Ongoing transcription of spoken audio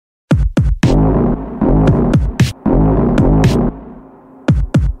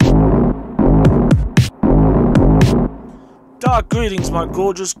Greetings, my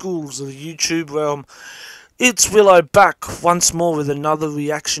gorgeous ghouls of the YouTube realm. It's Willow back once more with another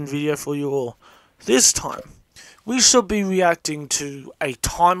reaction video for you all. This time, we shall be reacting to a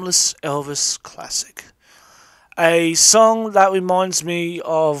timeless Elvis classic. A song that reminds me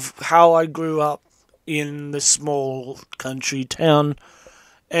of how I grew up in the small country town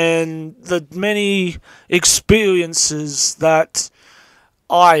and the many experiences that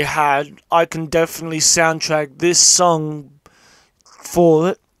I had. I can definitely soundtrack this song for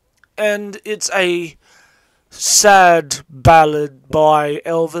it, and it's a sad ballad by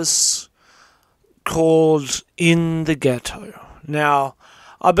Elvis called In the Ghetto. Now,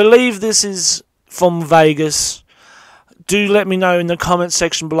 I believe this is from Vegas. Do let me know in the comment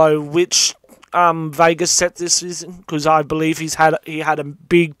section below which Vegas set this is in, because I believe he had a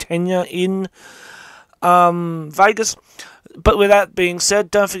big tenure in Vegas. But with that being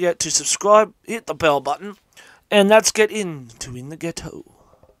said, don't forget to subscribe, hit the bell button, and let's get into In the Ghetto.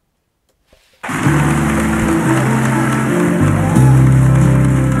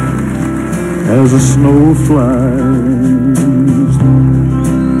 As the snow flies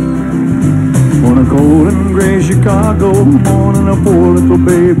on a cold and gray Chicago morning, a poor little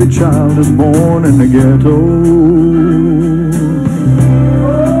baby child is born in the ghetto,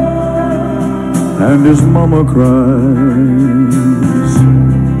 and his mama cries.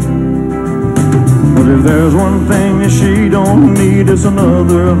 But if there's one thing that she don't need, it's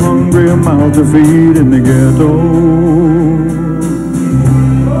another hungry mouth to feed in the ghetto.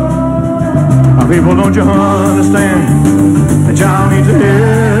 Now people, don't you understand? The child needs a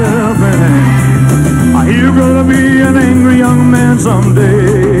helping hand. You're gonna be an angry young man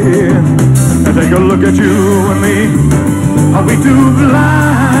someday, and take a look at you and me. Are we too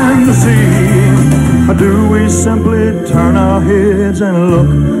blind to see? Or do we simply turn our heads and look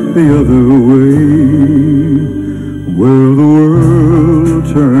the other way, where the world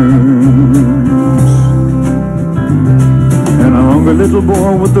turns? And a hungry little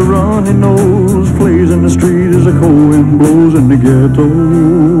boy with a runny nose plays in the street as the cold wind blows in the ghetto,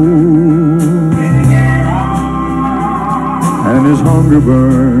 and his hunger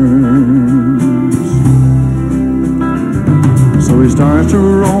burns. So he starts to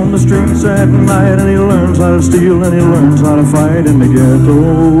roam the streets at night, and he learns how to steal, and he learns how to fight in the ghetto.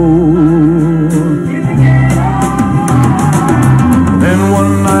 Then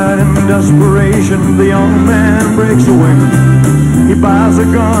one night in desperation, the young man breaks away. He buys a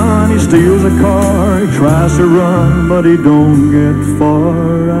gun, he steals a car, he tries to run, but he don't get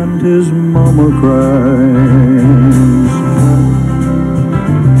far, and his mama cries.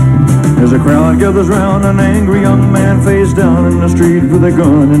 As a crowd gathers round an angry young man face down in the street with a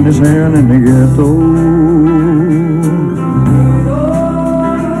gun in his hand in the ghetto,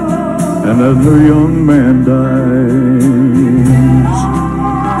 and then the young man dies.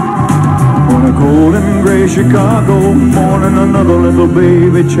 On a cold and gray Chicago morning, another little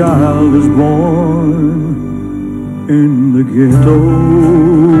baby child is born in the ghetto,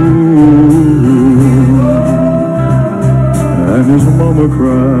 and his mama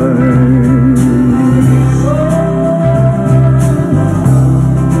cries.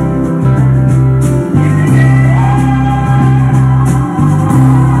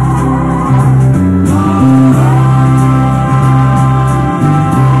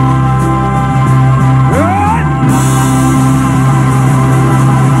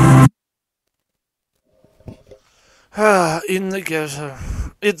 In the Ghetto.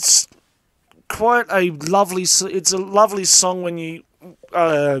 It's quite a lovely. It's a lovely song when you.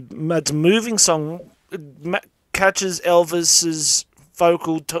 It's a moving song. It catches Elvis's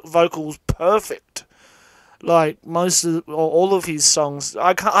vocals perfect. Like most of or all of his songs,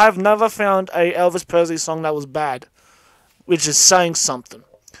 I've never found a Elvis Presley song that was bad, which is saying something.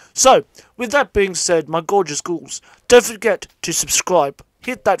 So, with that being said, my gorgeous ghouls, don't forget to subscribe.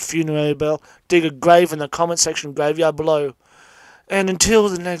 Hit that funeral bell, dig a grave in the comment section graveyard below. And until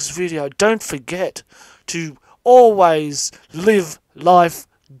the next video, don't forget to always live life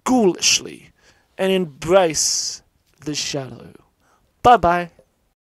ghoulishly and embrace the shadow. Bye bye.